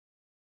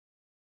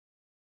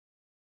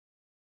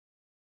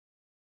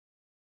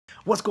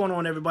What's going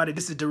on, everybody?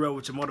 This is Durell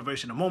with your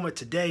motivational moment.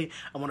 Today,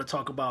 I want to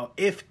talk about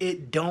if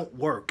it don't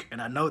work.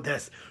 And I know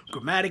that's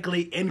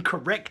grammatically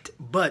incorrect,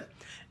 but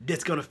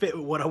it's going to fit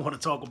with what I want to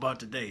talk about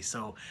today.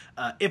 So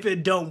if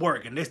it don't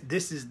work, and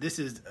this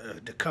is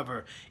to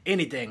cover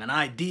anything, an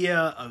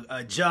idea,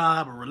 a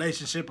job, a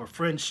relationship, a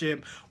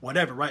friendship,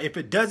 whatever, right? If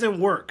it doesn't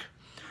work,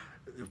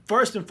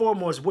 first and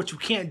foremost, what you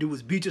can't do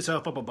is beat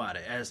yourself up about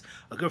it. As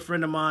a good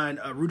friend of mine,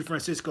 Rudy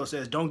Francisco,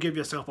 says, don't give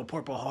yourself a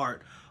purple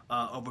heart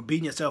over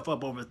beating yourself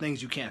up over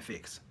things you can't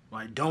fix.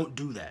 Right? Don't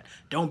do that.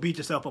 Don't beat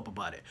yourself up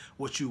about it.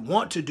 What you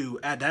want to do,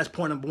 that's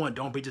point number one,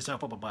 don't beat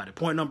yourself up about it.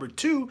 Point number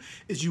two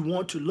is you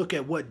want to look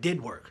at what did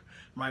work.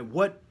 Right?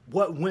 What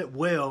went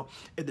well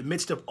in the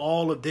midst of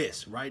all of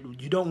this, right?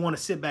 You don't want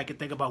to sit back and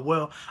think about,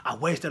 well, I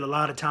wasted a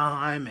lot of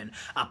time and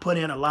I put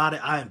in a lot,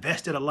 I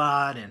invested a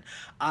lot, and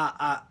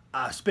I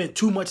spent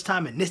too much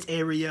time in this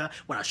area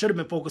when I should have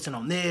been focusing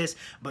on this.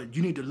 But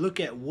you need to look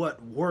at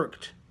what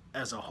worked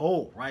as a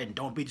whole, right? And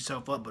don't beat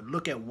yourself up, but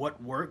look at what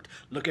worked,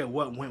 look at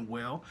what went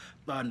well.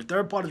 And the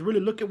third part is really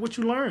look at what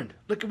you learned.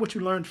 Look at what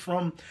you learned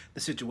from the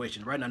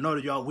situation, right? And I know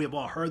that we have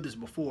all heard this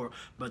before,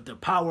 but the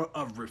power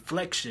of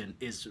reflection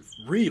is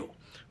real,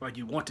 right?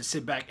 You want to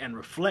sit back and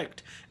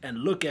reflect and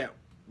look at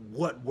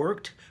what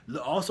worked.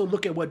 Also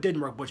look at what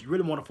didn't work, but you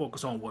really want to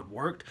focus on what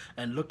worked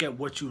and look at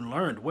what you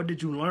learned. What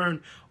did you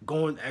learn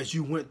going as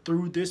you went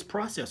through this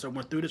process, or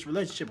went through this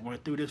relationship, or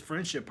went through this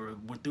friendship, or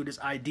went through this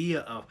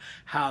idea of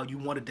how you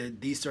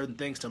wanted these certain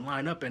things to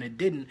line up and it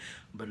didn't?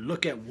 But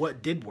look at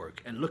what did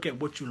work and look at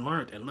what you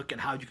learned and look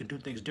at how you can do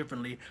things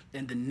differently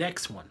in the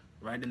next one,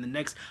 right? In the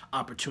next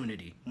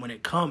opportunity when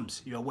it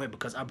comes your way,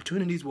 because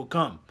opportunities will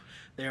come.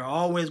 They are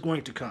always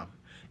going to come.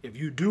 If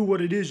you do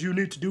what it is you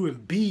need to do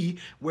and be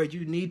where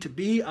you need to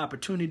be,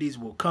 opportunities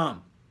will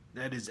come.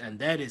 That is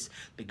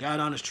the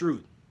God honest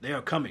truth. They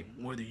are coming,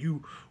 whether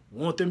you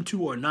want them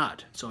to or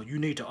not. So you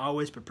need to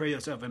always prepare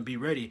yourself and be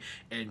ready.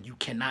 And you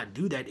cannot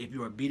do that if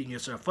you are beating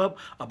yourself up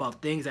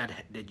about things that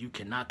you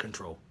cannot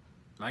control,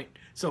 right?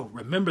 So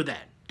remember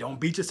that. Don't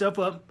beat yourself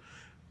up.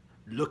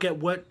 Look at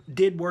what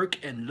did work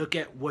and look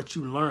at what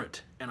you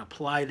learned and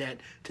apply that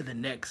to the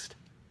next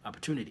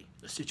opportunity,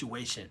 the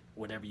situation,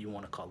 whatever you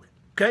want to call it.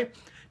 Okay?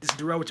 This is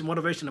Durell with your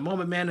motivation in the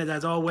moment, man. And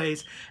as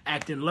always,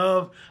 act in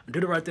love and do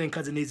the right thing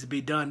because it needs to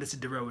be done. This is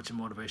Durell with your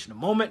motivation in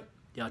the moment.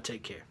 Y'all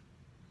take care.